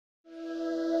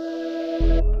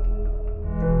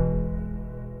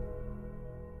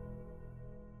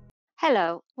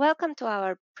Hello, welcome to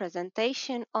our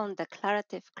presentation on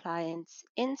declarative clients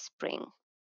in Spring.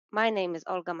 My name is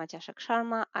Olga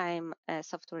Maciaszek-Sharma. I'm a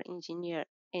software engineer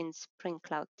in Spring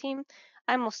Cloud team.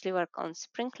 I mostly work on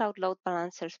Spring Cloud Load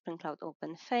Balancer, Spring Cloud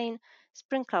OpenFane,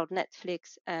 Spring Cloud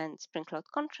Netflix, and Spring Cloud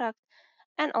Contract,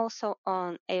 and also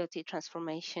on AOT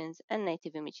transformations and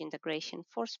native image integration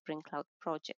for Spring Cloud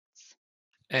projects.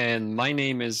 And my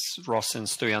name is Rossen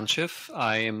Stoyanchev.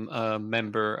 I am a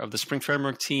member of the Spring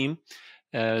Framework team,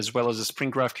 as well as the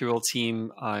Spring GraphQL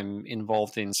team. I'm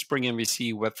involved in Spring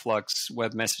MVC, Webflux,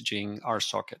 web messaging,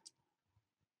 RSocket.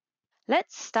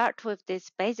 Let's start with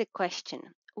this basic question.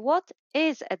 What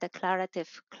is a declarative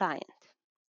client?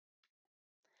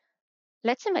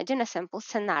 Let's imagine a simple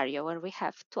scenario where we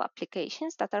have two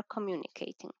applications that are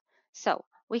communicating. So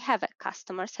we have a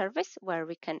customer service where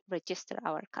we can register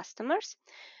our customers,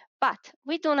 but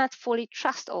we do not fully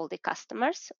trust all the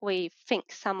customers. We think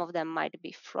some of them might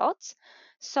be frauds.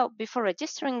 So before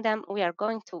registering them, we are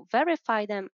going to verify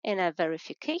them in a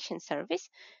verification service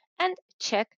and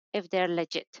check if they're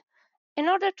legit. In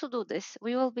order to do this,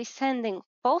 we will be sending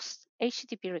post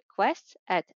HTTP requests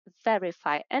at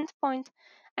verify endpoint,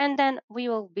 and then we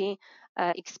will be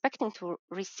expecting to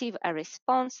receive a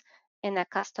response in a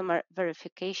customer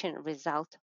verification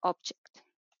result object.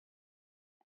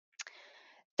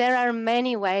 There are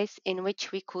many ways in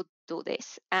which we could do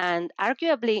this, and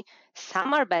arguably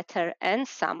some are better and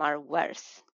some are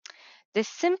worse. The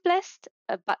simplest,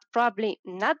 but probably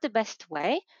not the best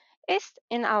way, is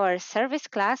in our service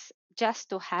class just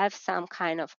to have some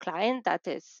kind of client that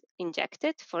is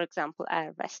injected, for example, a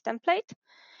REST template.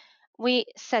 We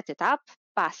set it up,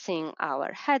 passing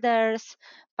our headers,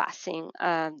 passing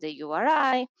the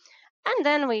URI, and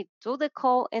then we do the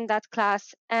call in that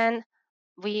class, and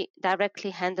we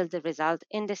directly handle the result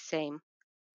in the same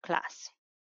class.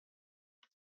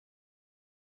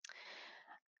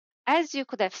 As you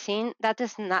could have seen, that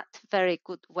is not a very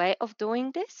good way of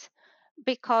doing this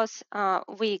because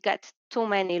we get too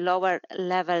many lower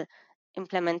level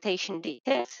implementation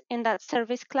details in that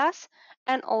service class,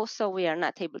 and also we are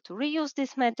not able to reuse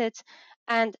these methods,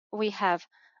 and we have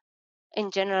in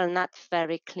general not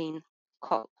very clean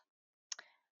code.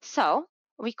 So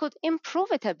we could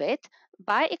improve it a bit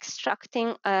by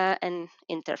extracting an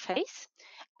interface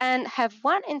and have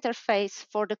one interface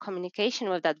for the communication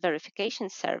with that verification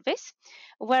service,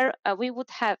 where we would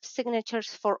have signatures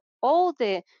for all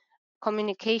the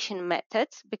communication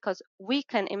methods, because we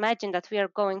can imagine that we are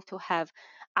going to have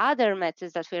other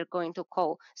methods that we are going to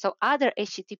call, so other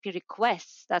HTTP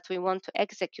requests that we want to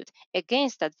execute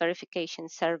against that verification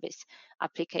service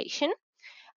application.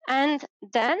 And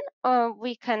then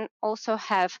we can also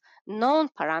have known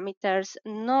parameters,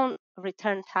 known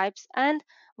return types, and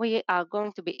we are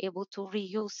going to be able to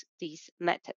reuse these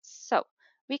methods. So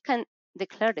we can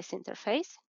declare this interface.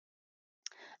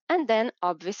 And then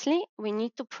obviously we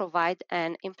need to provide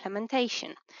an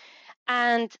implementation.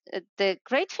 And the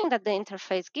great thing that the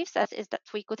interface gives us is that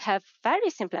we could have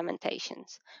various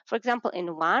implementations. For example,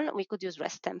 in one, we could use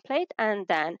REST template, and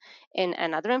then in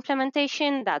another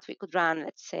implementation that we could run,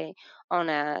 let's say, on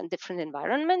a different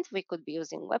environment, we could be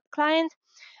using web client.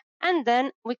 And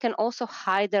then we can also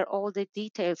hide there all the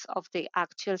details of the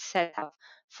actual setup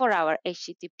for our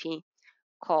HTTP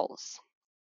calls.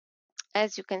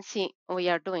 As you can see, we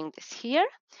are doing this here.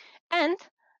 And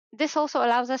this also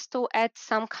allows us to add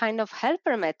some kind of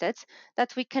helper methods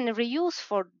that we can reuse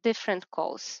for different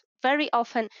calls. Very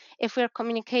often, if we're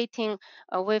communicating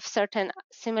with certain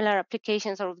similar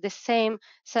applications or with the same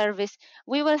service,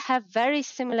 we will have very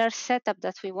similar setup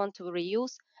that we want to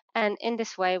reuse. And in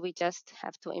this way, we just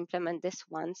have to implement this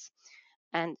once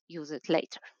and use it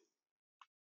later.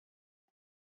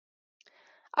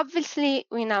 Obviously,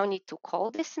 we now need to call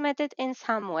this method in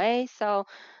some way. So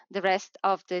the rest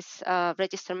of this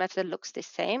register method looks the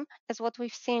same as what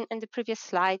we've seen in the previous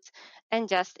slides. And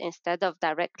just instead of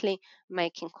directly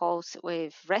making calls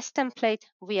with REST template,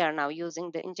 we are now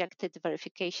using the injected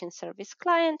verification service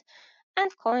client. And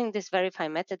calling this verify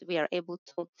method, we are able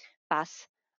to pass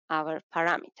our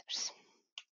parameters.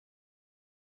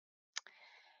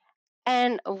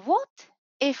 And what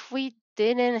if we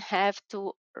didn't have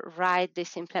to write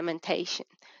this implementation?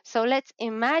 So let's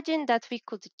imagine that we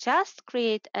could just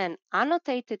create an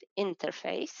annotated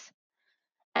interface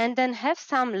and then have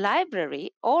some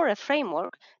library or a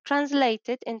framework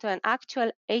translated into an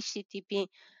actual HTTP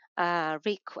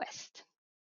request.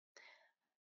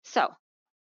 So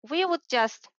we would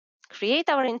just create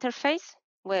our interface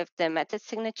with the method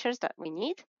signatures that we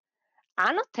need,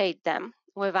 annotate them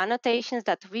with annotations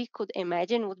that we could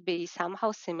imagine would be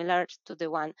somehow similar to the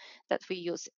one that we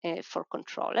use for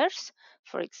controllers.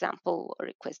 For example,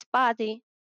 request body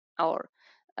or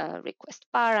request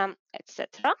param,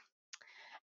 etc.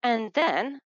 And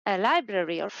then a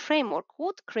library or framework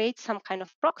would create some kind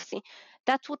of proxy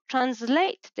that would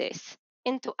translate this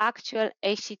into actual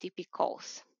HTTP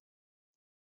calls.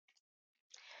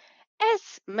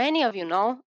 As many of you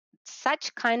know,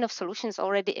 such kind of solutions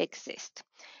already exist.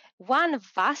 One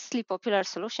vastly popular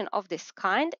solution of this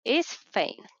kind is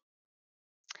Feign.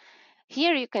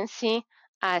 Here you can see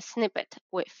a snippet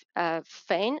with a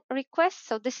Feign request.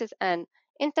 So this is an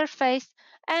interface,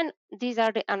 and these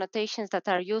are the annotations that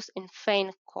are used in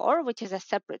Feign core, which is a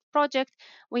separate project.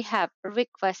 We have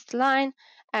request line,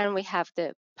 and we have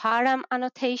the param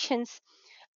annotations,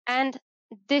 and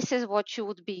this is what you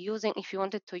would be using if you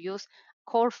wanted to use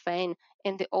core Feign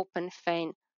in the Open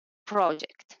Feign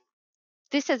project.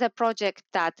 This is a project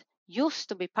that used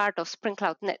to be part of Spring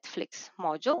Cloud Netflix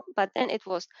module, but then it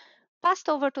was passed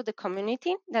over to the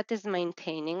community that is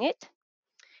maintaining it.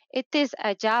 It is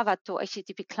a Java to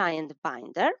HTTP client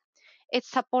binder. It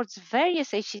supports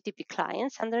various HTTP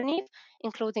clients underneath,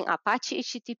 including Apache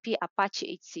HTTP,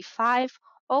 Apache HC5,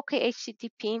 OK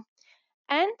HTTP,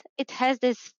 and it has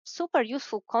this super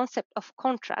useful concept of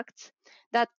contracts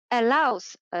that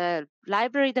allows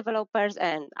library developers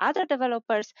and other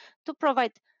developers to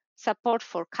provide support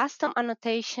for custom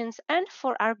annotations and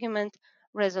for argument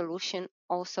resolution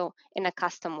also in a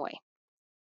custom way.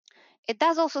 It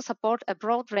does also support a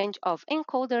broad range of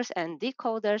encoders and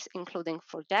decoders, including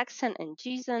for Jackson and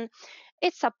JSON.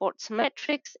 It supports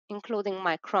metrics, including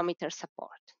micrometer support.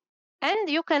 And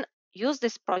you can use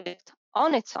this project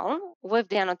on its own with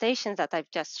the annotations that I've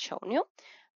just shown you,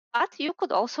 but you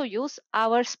could also use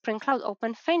our Spring Cloud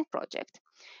Open Feign project,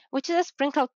 which is a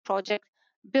Spring Cloud project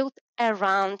built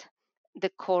around the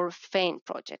core Feign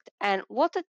project. And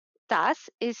what it does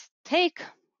is take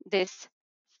this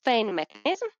Feign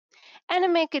mechanism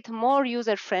and make it more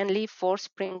user-friendly for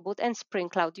Spring Boot and Spring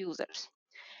Cloud users.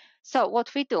 So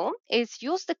what we do is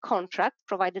use the contract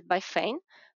provided by Feign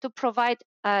to provide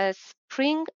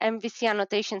Spring MVC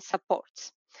annotation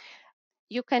supports.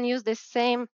 You can use the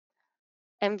same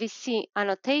MVC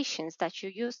annotations that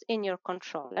you use in your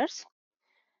controllers,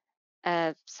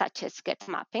 such as get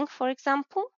mapping, for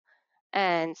example,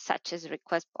 and such as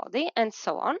request body, and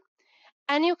so on.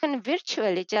 And you can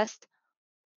virtually just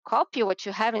copy what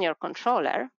you have in your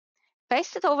controller,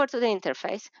 paste it over to the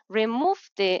interface, remove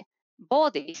the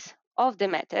bodies of the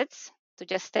methods to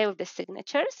just stay with the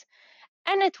signatures,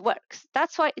 and it works.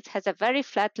 That's why it has a very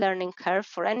flat learning curve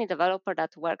for any developer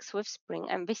that works with Spring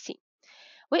MVC.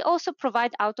 We also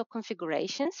provide auto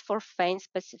configurations for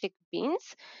Feign-specific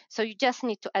beans, so you just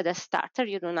need to add a starter.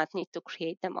 You do not need to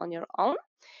create them on your own.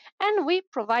 And we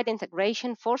provide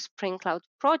integration for Spring Cloud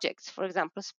projects, for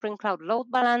example, Spring Cloud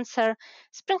Load Balancer,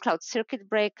 Spring Cloud Circuit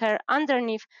Breaker,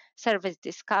 underneath Service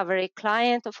Discovery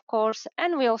Client, of course,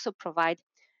 and we also provide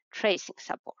tracing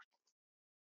support.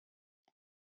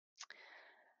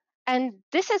 And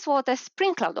this is what a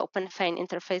Spring Cloud Open Feign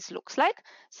interface looks like.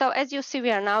 So as you see,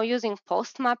 we are now using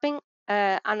post mapping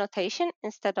annotation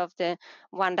instead of the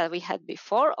one that we had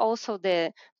before. Also,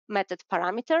 the method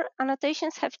parameter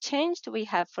annotations have changed. We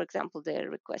have, for example, the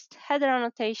request header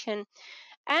annotation,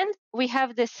 and we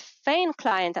have this Feign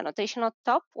client annotation on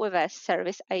top with a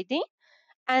service ID.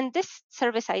 And this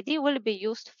service ID will be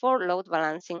used for load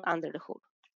balancing under the hood.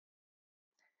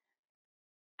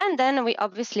 And then we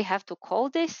obviously have to call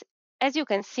this. As you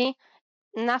can see,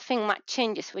 nothing much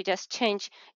changes. We just change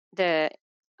the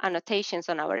annotations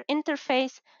on our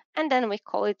interface, and then we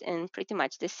call it in pretty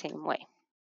much the same way.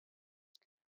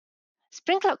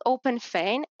 Spring Cloud Open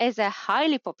Feign is a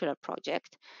highly popular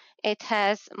project. It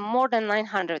has more than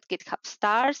 900 GitHub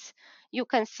stars. You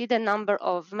can see the number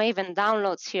of Maven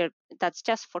downloads here. That's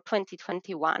just for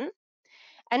 2021.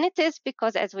 And it is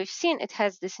because, as we've seen, it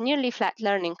has this nearly flat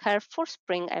learning curve for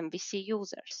Spring MVC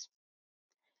users.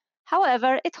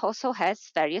 However, it also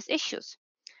has various issues.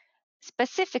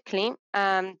 Specifically,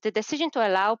 the decision to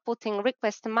allow putting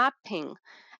request mapping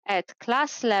at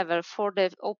class level for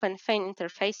the Open Feign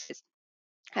interfaces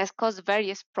has caused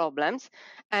various problems,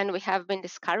 and we have been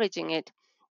discouraging it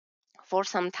for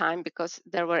some time because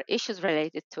there were issues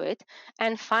related to it.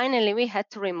 And finally, we had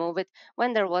to remove it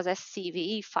when there was a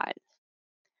CVE file.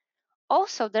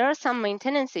 Also, there are some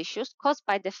maintenance issues caused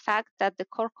by the fact that the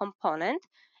core component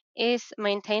is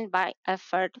maintained by a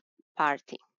third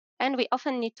party. And we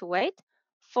often need to wait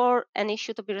for an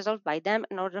issue to be resolved by them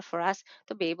in order for us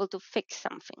to be able to fix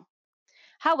something.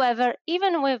 However,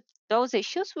 even with those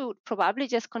issues, we would probably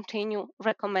just continue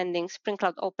recommending Spring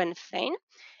Cloud OpenFane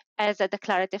as a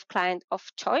declarative client of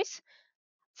choice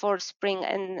for Spring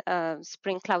and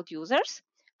Spring Cloud users.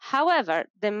 However,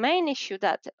 the main issue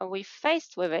that we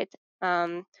faced with it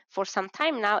for some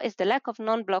time now is the lack of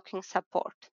non-blocking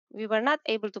support. We were not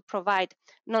able to provide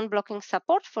non-blocking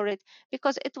support for it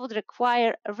because it would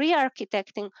require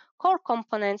re-architecting core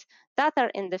components that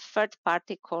are in the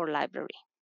third-party core library.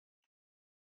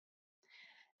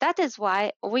 That is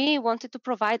why we wanted to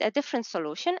provide a different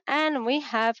solution, and we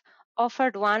have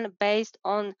offered one based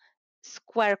on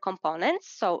Square components,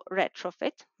 so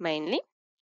retrofit mainly,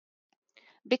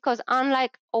 because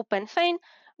unlike OpenFane,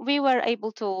 we were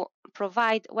able to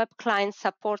provide web client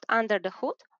support under the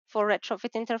hood for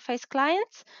retrofit interface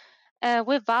clients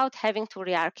without having to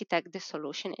re-architect the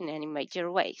solution in any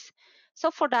major ways. So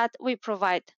for that, we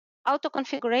provide auto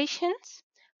configurations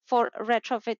for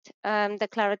retrofit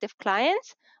declarative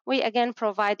clients. We again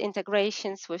provide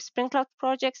integrations with Spring Cloud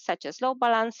projects such as load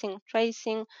balancing,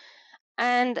 tracing,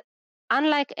 and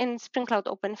unlike in Spring Cloud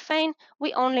OpenFane,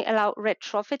 we only allow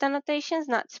retrofit annotations,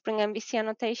 not Spring MVC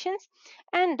annotations,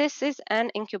 and this is an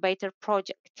incubator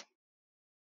project.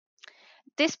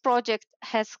 This project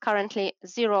has currently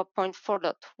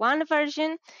 0.4.1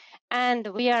 version, and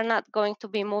we are not going to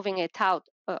be moving it out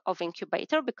of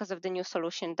incubator because of the new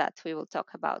solution that we will talk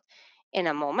about in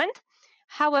a moment.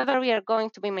 However, we are going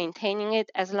to be maintaining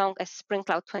it as long as Spring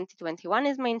Cloud 2021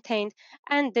 is maintained,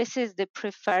 and this is the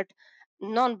preferred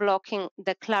non-blocking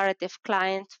declarative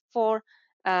client for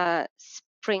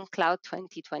Spring Cloud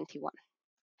 2021.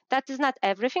 That is not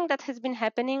everything that has been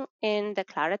happening in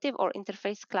declarative or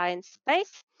interface client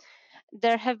space.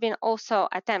 There have been also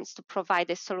attempts to provide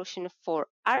a solution for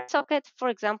RSocket. For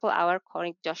example, our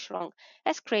colleague Josh Long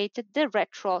has created the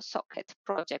Retro Socket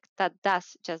project that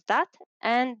does just that,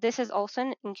 and this is also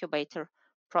an incubator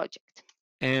project.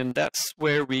 And that's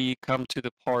where we come to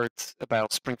the part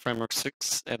about Spring Framework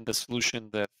 6 and the solution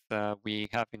that we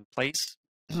have in place.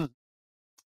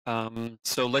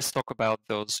 So let's talk about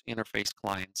those interface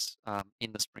clients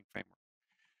in the Spring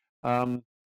Framework.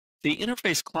 The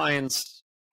interface clients,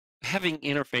 having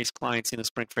interface clients in the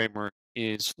Spring Framework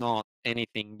is not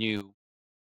anything new.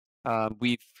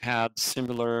 We've had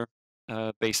similar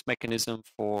base mechanism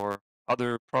for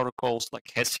other protocols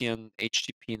like Hessian,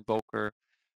 HTTP Invoker,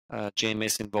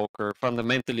 JMS Invoker.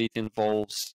 Fundamentally, it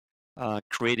involves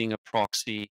creating a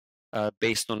proxy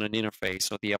based on an interface.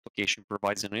 So the application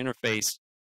provides an interface,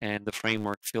 and the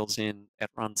framework fills in at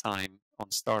runtime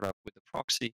on startup with the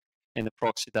proxy, and the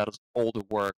proxy does all the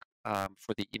work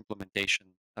for the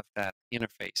implementation of that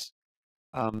interface.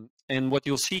 And what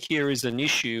you'll see here is an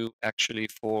issue actually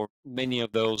for many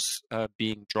of those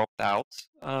being dropped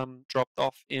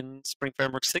off in Spring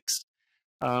Framework 6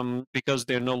 because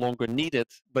they're no longer needed,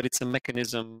 but it's a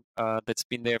mechanism that's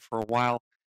been there for a while.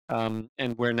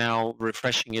 And we're now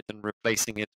refreshing it and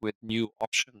replacing it with new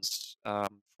options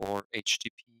for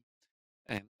HTTP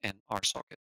and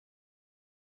RSocket.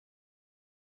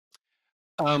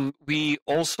 We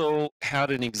also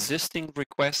had an existing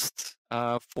request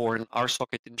for an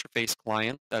RSocket interface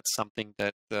client. That's something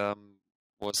that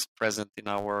was present in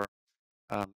our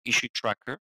issue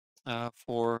tracker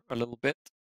for a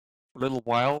little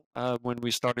while when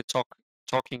we started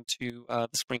talking to the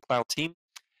Spring Cloud team.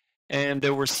 And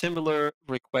there were similar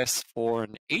requests for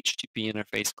an HTTP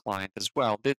interface client as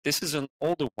well. This is an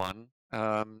older one.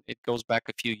 It goes back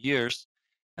a few years.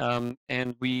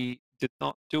 And we did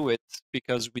not do it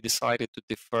because we decided to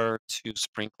defer to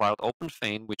Spring Cloud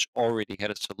OpenFane, which already had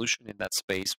a solution in that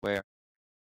space where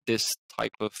this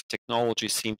type of technology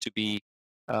seemed to be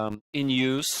in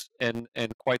use and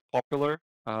quite popular.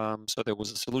 So there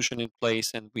was a solution in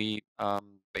place, and we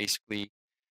basically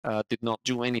did not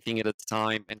do anything at the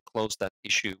time and closed that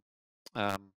issue.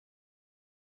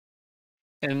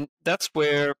 And that's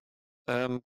where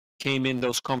came in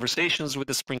those conversations with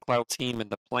the Spring Cloud team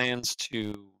and the plans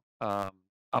to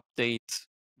update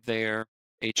their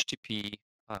HTTP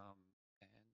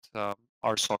and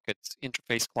RSocket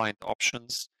interface client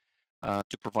options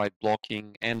to provide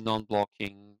blocking and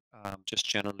non-blocking, just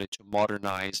generally to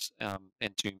modernize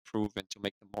and to improve and to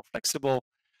make them more flexible.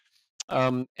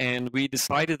 And we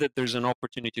decided that there's an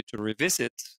opportunity to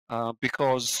revisit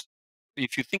because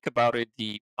if you think about it,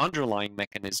 the underlying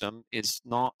mechanism is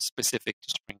not specific to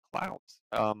Spring Cloud.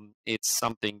 It's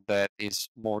something that is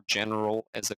more general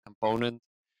as a component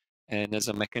and as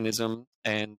a mechanism.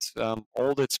 And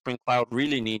all that Spring Cloud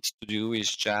really needs to do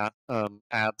is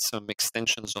add some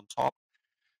extensions on top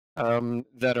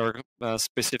that are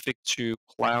specific to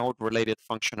cloud-related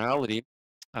functionality.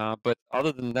 But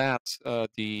other than that,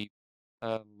 the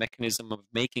mechanism of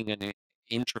making an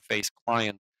interface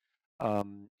client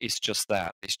is just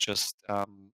that. It's just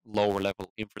lower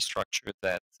level infrastructure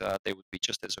that they would be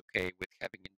just as okay with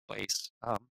having in place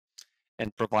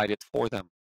and provided for them.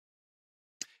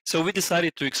 So we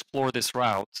decided to explore this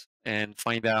route and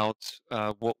find out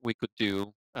what we could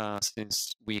do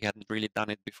since we hadn't really done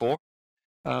it before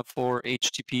for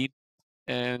HTTP.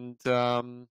 And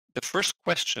the first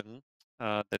question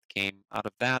that came out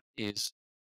of that is,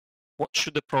 what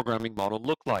should the programming model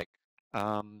look like?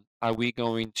 Are we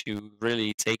going to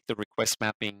really take the request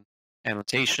mapping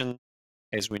annotation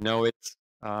as we know it,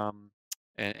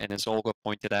 and as Olga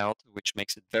pointed out, which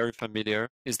makes it very familiar?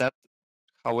 Is that,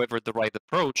 however, the right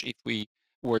approach if we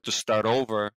were to start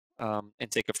over and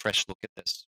take a fresh look at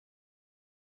this?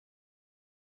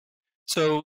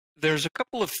 So there's a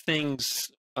couple of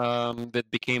things that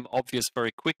became obvious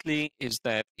very quickly, is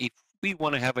that if we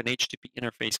want to have an HTTP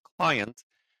interface client,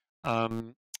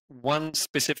 one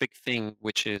specific thing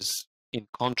which is in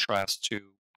contrast to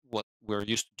what we're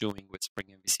used to doing with Spring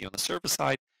MVC on the server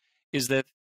side is that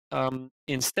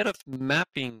instead of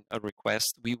mapping a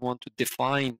request, we want to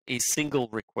define a single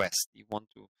request. You want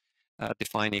to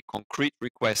define a concrete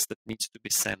request that needs to be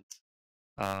sent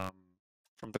um,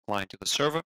 from the client to the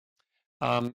server.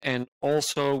 And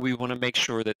also, we want to make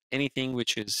sure that anything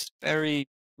which is very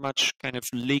much kind of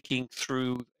leaking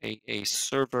through a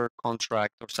server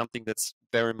contract or something that's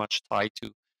very much tied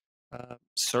to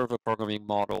server programming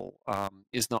model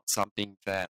is not something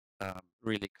that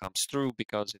really comes through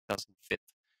because it doesn't fit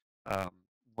um,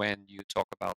 when you talk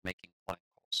about making client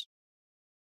calls.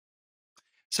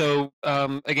 So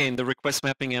again, the request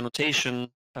mapping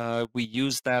annotation, we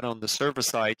use that on the server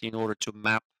side in order to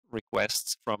map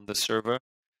requests from the server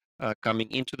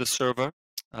coming into the server.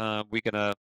 We're going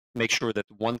to make sure that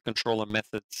one controller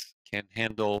method can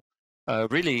handle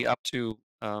really up to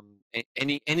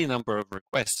any number of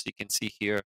requests. You can see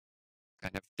here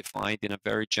kind of defined in a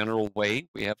very general way.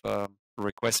 We have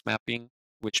request mapping,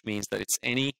 which means that it's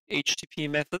any HTTP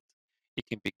method. It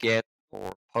can be get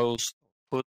or post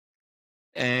or put.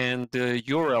 And the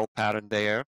URL pattern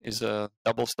there is a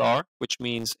double star, which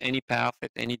means any path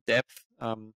at any depth.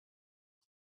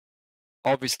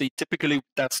 Obviously, typically,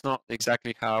 that's not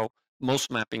exactly how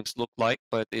most mappings look like,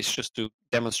 but it's just to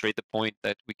demonstrate the point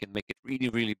that we can make it really,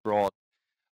 really broad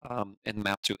and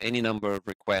map to any number of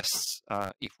requests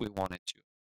if we wanted to.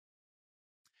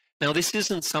 Now, this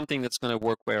isn't something that's going to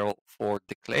work well for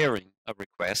declaring a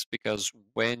request, because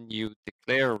when you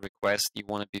declare a request, you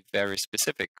want to be very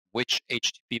specific. Which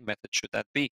HTTP method should that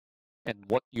be? And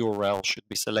what URL should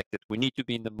be selected? We need to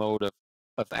be in the mode of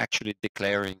actually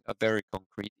declaring a very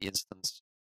concrete instance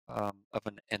of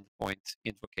an endpoint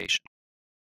invocation.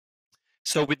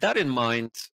 So with that in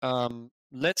mind,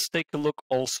 let's take a look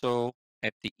also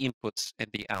at the inputs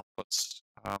and the outputs.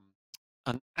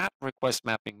 An at request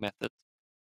mapping method,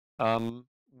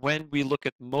 when we look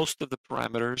at most of the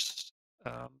parameters,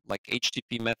 like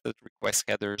HTTP method, request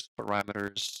headers,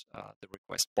 parameters, the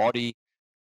request body,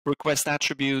 request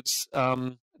attributes,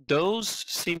 those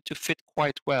seem to fit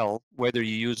quite well, whether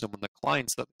you use them on the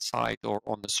client side or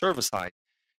on the server side.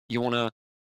 You want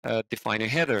to define a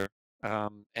header,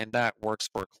 and that works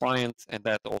for a client, and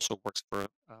that also works for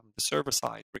the server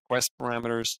side. Request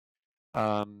parameters,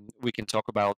 we can talk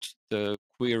about the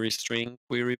query string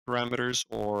query parameters,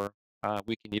 or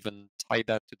we can even tie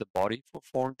that to the body for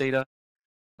form data.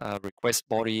 Request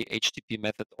body, HTTP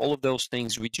method, all of those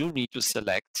things we do need to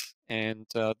select, and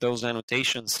those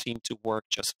annotations seem to work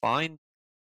just fine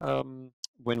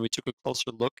when we took a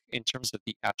closer look in terms of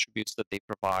the attributes that they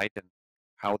provide and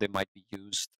how they might be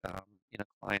used in a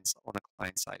on a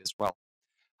client side as well.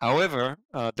 However,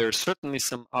 there are certainly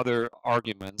some other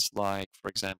arguments, like, for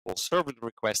example, server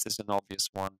request is an obvious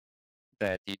one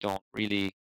that you don't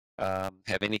really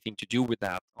have anything to do with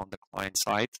that on the client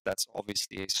side. That's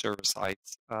obviously a server-side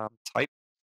type.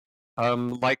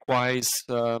 Likewise,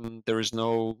 there is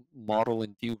no model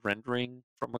and view rendering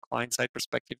from a client-side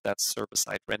perspective. That's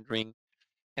server-side rendering.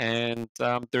 And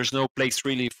there's no place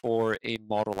really for a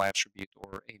model attribute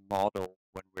or a model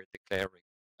when we're declaring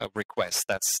a request.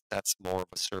 That's more of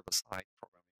a server-side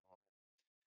programming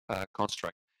model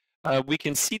construct. We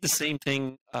can see the same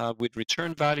thing with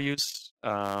return values.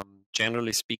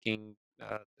 Generally speaking,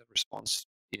 the response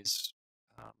is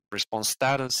response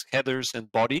status, headers,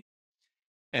 and body.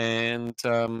 And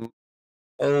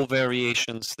all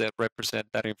variations that represent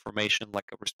that information, like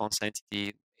a response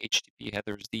entity, HTTP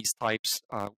headers, these types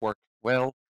work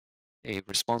well, a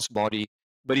response body.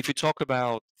 But if you talk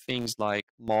about things like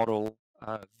model,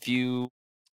 view,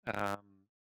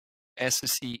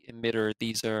 SSE emitter,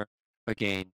 these are,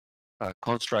 again,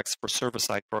 constructs for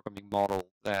server-side programming model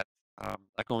that are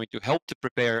going to help to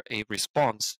prepare a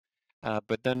response,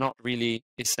 but they're not really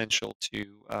essential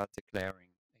to declaring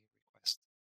a request.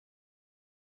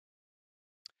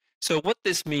 So what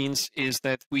this means is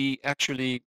that we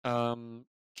actually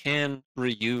can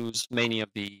reuse many of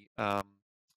the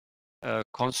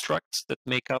constructs that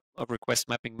make up a request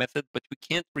mapping method, but we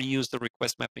can't reuse the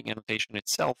request mapping annotation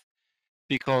itself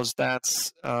because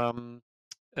that's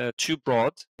too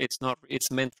broad. It's not. It's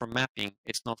meant for mapping.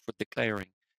 It's not for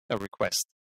declaring a request.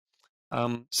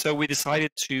 So we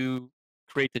decided to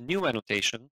create a new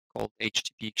annotation called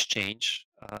HTTP exchange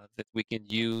that we can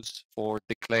use for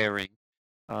declaring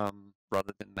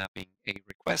rather than mapping a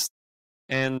request.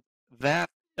 And that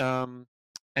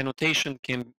annotation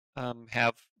can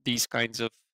have these kinds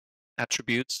of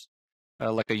attributes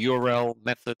like a URL,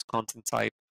 method, content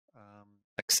type,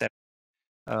 accept,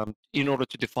 in order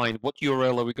to define what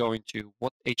URL are we going to,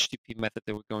 what HTTP method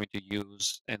are we going to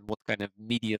use, and what kind of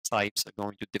media types are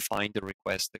going to define the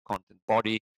request, the content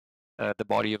body, the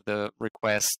body of the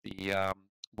request, the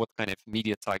what kind of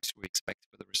media types we expect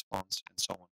for the response, and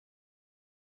so on.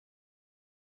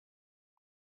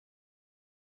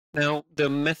 Now, the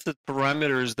method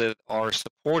parameters that are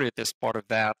supported as part of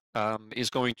that is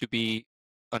going to be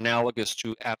analogous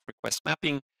to add request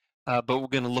mapping, but we're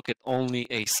going to look at only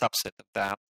a subset of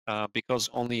that because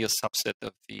only a subset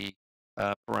of the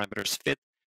parameters fit.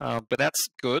 But that's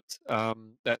good.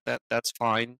 That's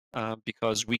fine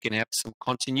because we can have some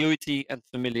continuity and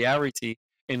familiarity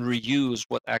and reuse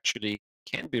what actually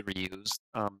can be reused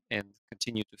and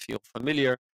continue to feel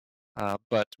familiar,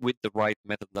 but with the right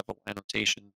method level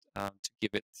annotation to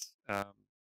give it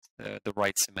the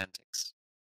right semantics.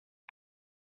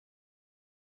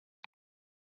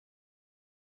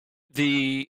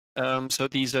 So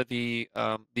these are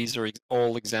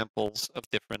all examples of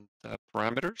different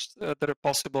parameters that are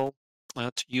possible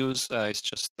to use. It's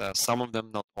just some of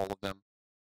them, not all of them.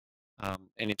 And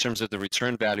in terms of the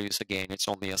return values, again, it's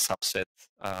only a subset,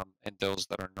 and those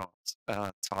that are not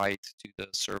tied to the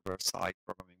server-side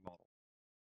programming model.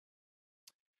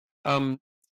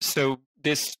 So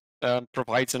this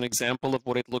provides an example of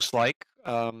what it looks like.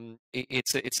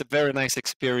 It's a very nice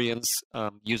experience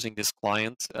using this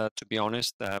client, to be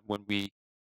honest. When we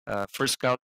first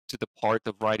got to the part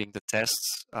of writing the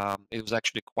tests, it was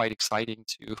actually quite exciting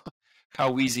to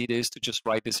how easy it is to just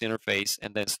write this interface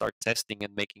and then start testing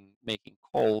and making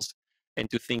calls,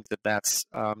 and to think that that's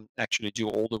actually do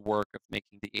all the work of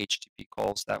making the HTTP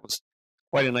calls. That was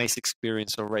quite a nice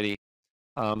experience already.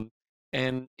 Um,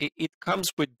 and it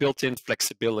comes with built-in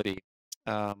flexibility,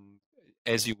 um,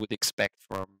 as you would expect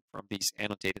from these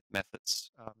annotated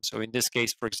methods. So in this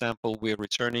case, for example, we're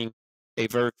returning a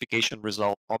verification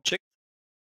result object.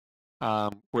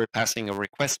 We're passing a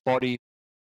request body,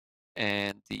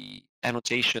 and the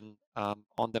annotation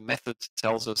on the method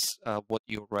tells us what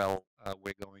URL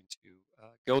we're going to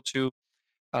go to.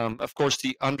 Of course,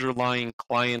 the underlying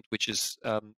client, which is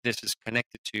this is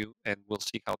connected to, and we'll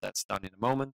see how that's done in a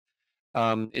moment,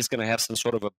 is going to have some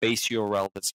sort of a base URL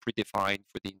that's predefined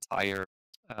for the entire,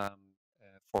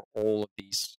 for all of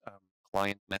these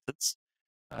client methods,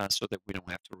 so that we don't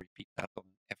have to repeat that on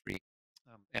every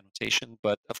annotation.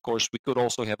 But of course, we could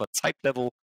also have a type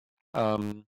level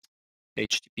HTTP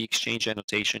exchange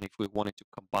annotation if we wanted to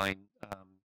combine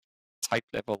type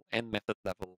level and method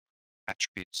level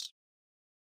attributes.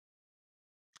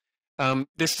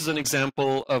 This is an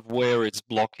example of where it's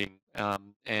blocking,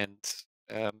 and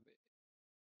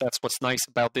that's what's nice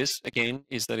about this, again,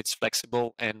 is that it's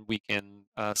flexible, and we can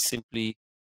simply,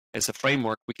 as a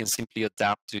framework, we can simply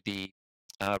adapt to the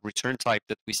return type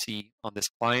that we see on this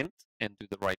client and do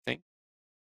the right thing.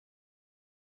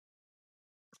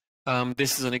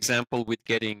 This is an example with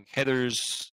getting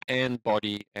headers and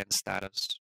body and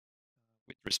status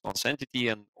with response entity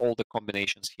and all the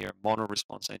combinations here, mono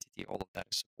response entity, all of that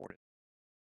is supported.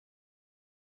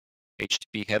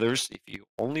 HTTP headers if you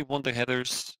only want the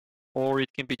headers, or it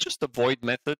can be just a void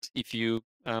method if you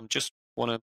just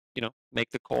want to,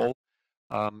 make the call,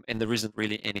 and there isn't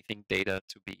really anything data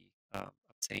to be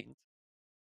obtained.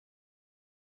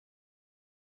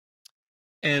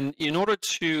 And in order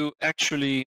to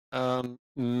actually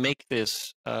make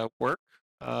this work,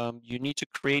 you need to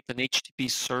create an HTTP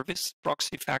service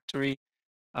proxy factory,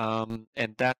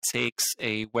 and that takes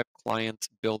a web client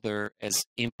builder as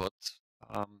input.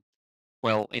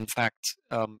 Well, in fact,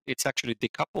 it's actually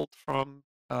decoupled from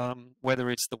whether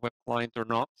it's the web client or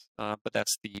not, but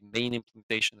that's the main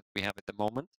implementation that we have at the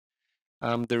moment.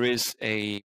 There is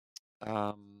a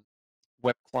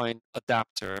web client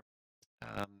adapter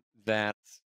that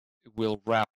will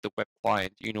wrap the web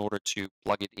client in order to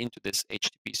plug it into this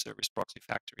HTTP service proxy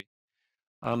factory.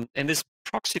 And this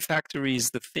proxy factory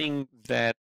is the thing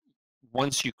that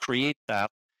once you create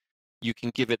that, you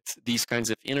can give it these kinds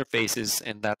of interfaces,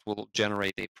 and that will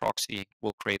generate a proxy,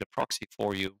 will create a proxy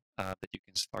for you that you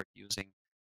can start using.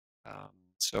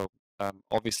 So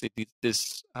obviously,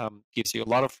 this gives you a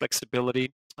lot of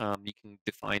flexibility. You can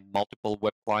define multiple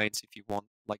web clients if you want,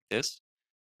 like this,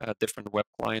 different web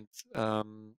clients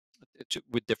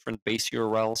with different base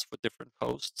URLs for different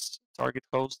hosts, target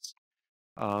hosts.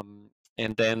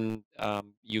 And then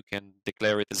you can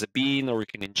declare it as a bean, or you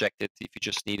can inject it if you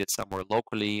just need it somewhere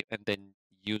locally, and then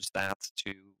use that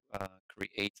to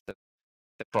create the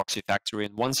proxy factory.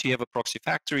 And once you have a proxy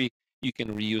factory, you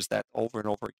can reuse that over and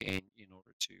over again in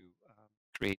order to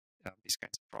create these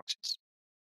kinds of proxies.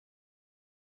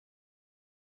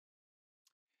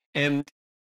 And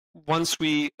once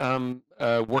we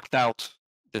worked out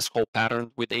this whole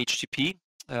pattern with HTTP,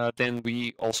 then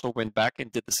we also went back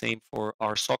and did the same for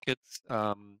our socket,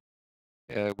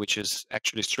 which is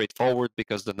actually straightforward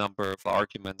because the number of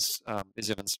arguments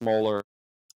is even smaller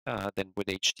than with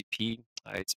HTTP.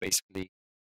 It's basically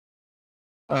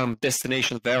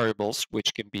destination variables,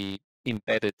 which can be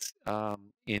embedded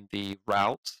in the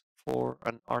route for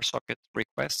an RSocket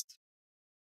request.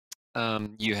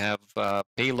 You have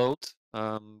payload,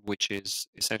 which is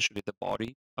essentially the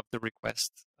body of the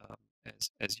request,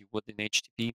 as you would in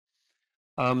HTTP.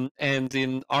 And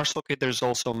in RSocket, there's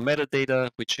also metadata,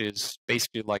 which is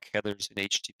basically like headers in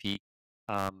HTTP,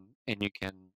 and you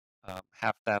can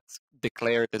have that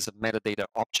declared as a metadata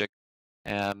object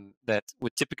that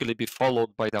would typically be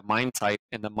followed by the MIME type,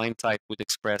 and the MIME type would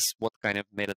express what kind of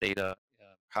metadata,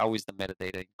 how is the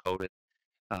metadata encoded,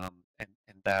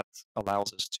 and that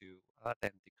allows us to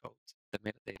then decode the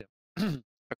metadata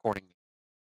accordingly.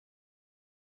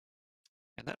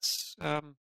 And that's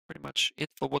pretty much it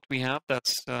for what we have.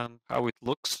 That's how it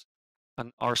looks.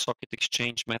 An RSocket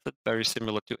exchange method, very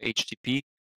similar to HTTP.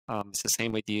 It's the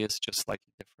same idea, it's just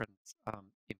slightly different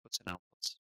inputs and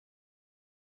outputs.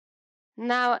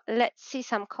 Now let's see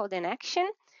some code in action.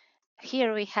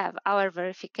 Here we have our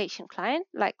verification client,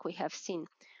 like we have seen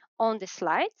on the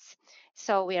slides.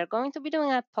 So we are going to be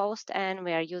doing a post, and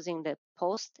we are using the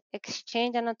post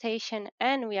exchange annotation,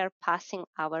 and we are passing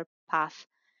our path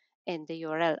in the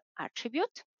URL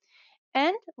attribute.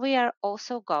 And we are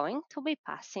also going to be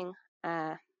passing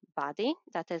a body,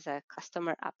 that is a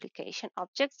customer application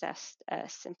object, just a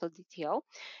simple DTO,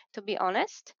 to be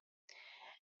honest.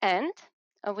 And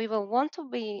we will want to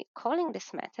be calling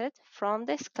this method from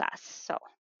this class. So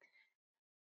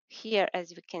here,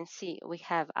 as we can see, we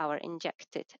have our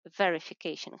injected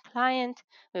verification client.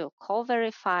 We will call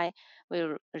verify, we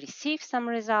will receive some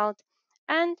result,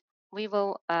 and we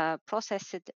will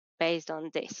process it based on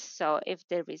this. So if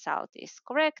the result is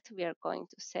correct, we are going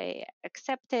to say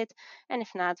accepted, and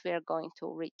if not, we are going to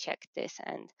recheck this,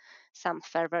 and some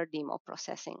further demo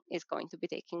processing is going to be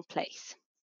taking place.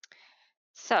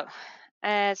 So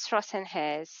as Rossen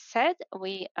has said,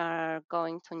 we are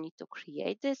going to need to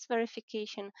create this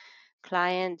verification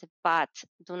client, but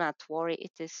do not worry,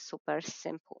 it is super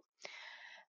simple.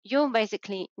 You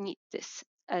basically need this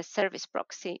service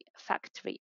proxy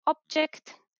factory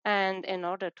object, and in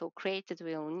order to create it,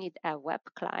 we'll need a web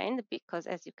client, because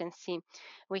as you can see,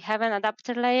 we have an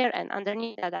adapter layer, and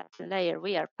underneath the adapter layer,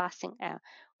 we are passing a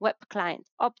web client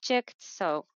object.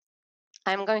 So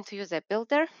I'm going to use a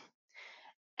builder.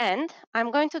 And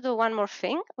I'm going to do one more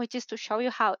thing, which is to show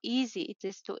you how easy it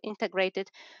is to integrate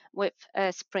it with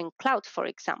Spring Cloud, for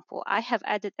example. I have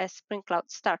added a Spring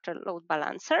Cloud starter load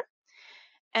balancer,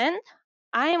 and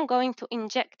I am going to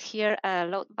inject here a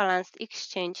load balanced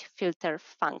exchange filter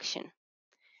function.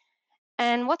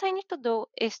 And what I need to do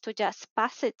is to just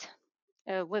pass it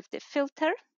with the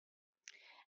filter.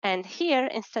 And here,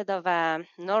 instead of a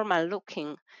normal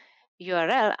looking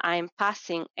URL, I'm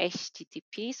passing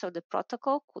HTTP, so the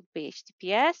protocol could be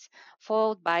HTTPS,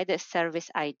 followed by the service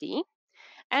ID.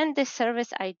 And the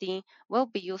service ID will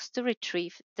be used to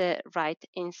retrieve the right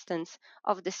instance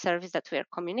of the service that we are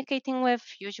communicating with.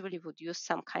 Usually would use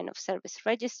some kind of service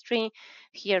registry.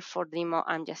 Here for demo,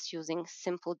 I'm just using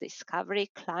simple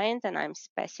discovery client, and I'm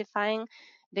specifying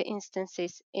the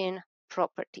instances in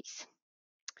properties.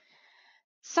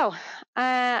 So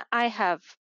I have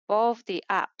both the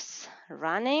apps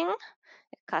running,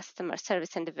 the customer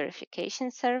service and the verification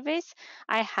service.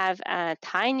 I have a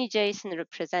tiny JSON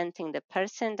representing the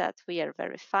person that we are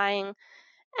verifying,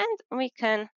 and we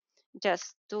can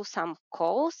just do some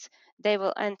calls. They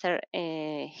will enter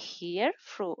here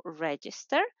through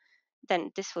register.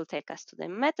 Then this will take us to the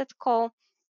method call.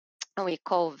 And we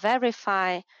call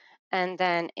verify, And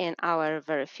then in our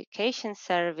verification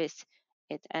service,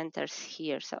 it enters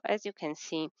here. So as you can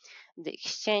see, the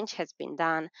exchange has been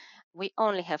done. We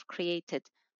only have created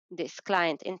this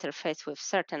client interface with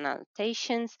certain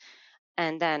annotations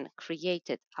and then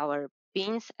created our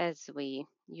beans as we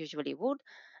usually would.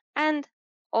 And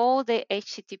all the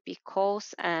HTTP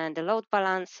calls and the load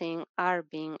balancing are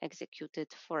being executed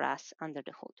for us under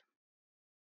the hood.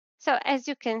 So as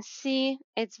you can see,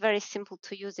 it's very simple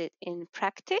to use it in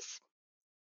practice.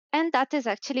 And that is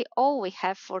actually all we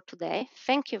have for today.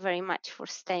 Thank you very much for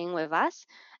staying with us.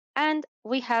 And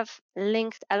we have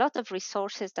linked a lot of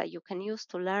resources that you can use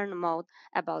to learn more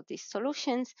about these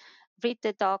solutions, read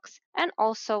the docs, and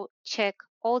also check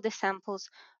all the samples,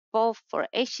 both for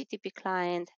HTTP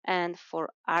client and for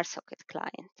RSocket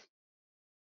client.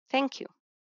 Thank you.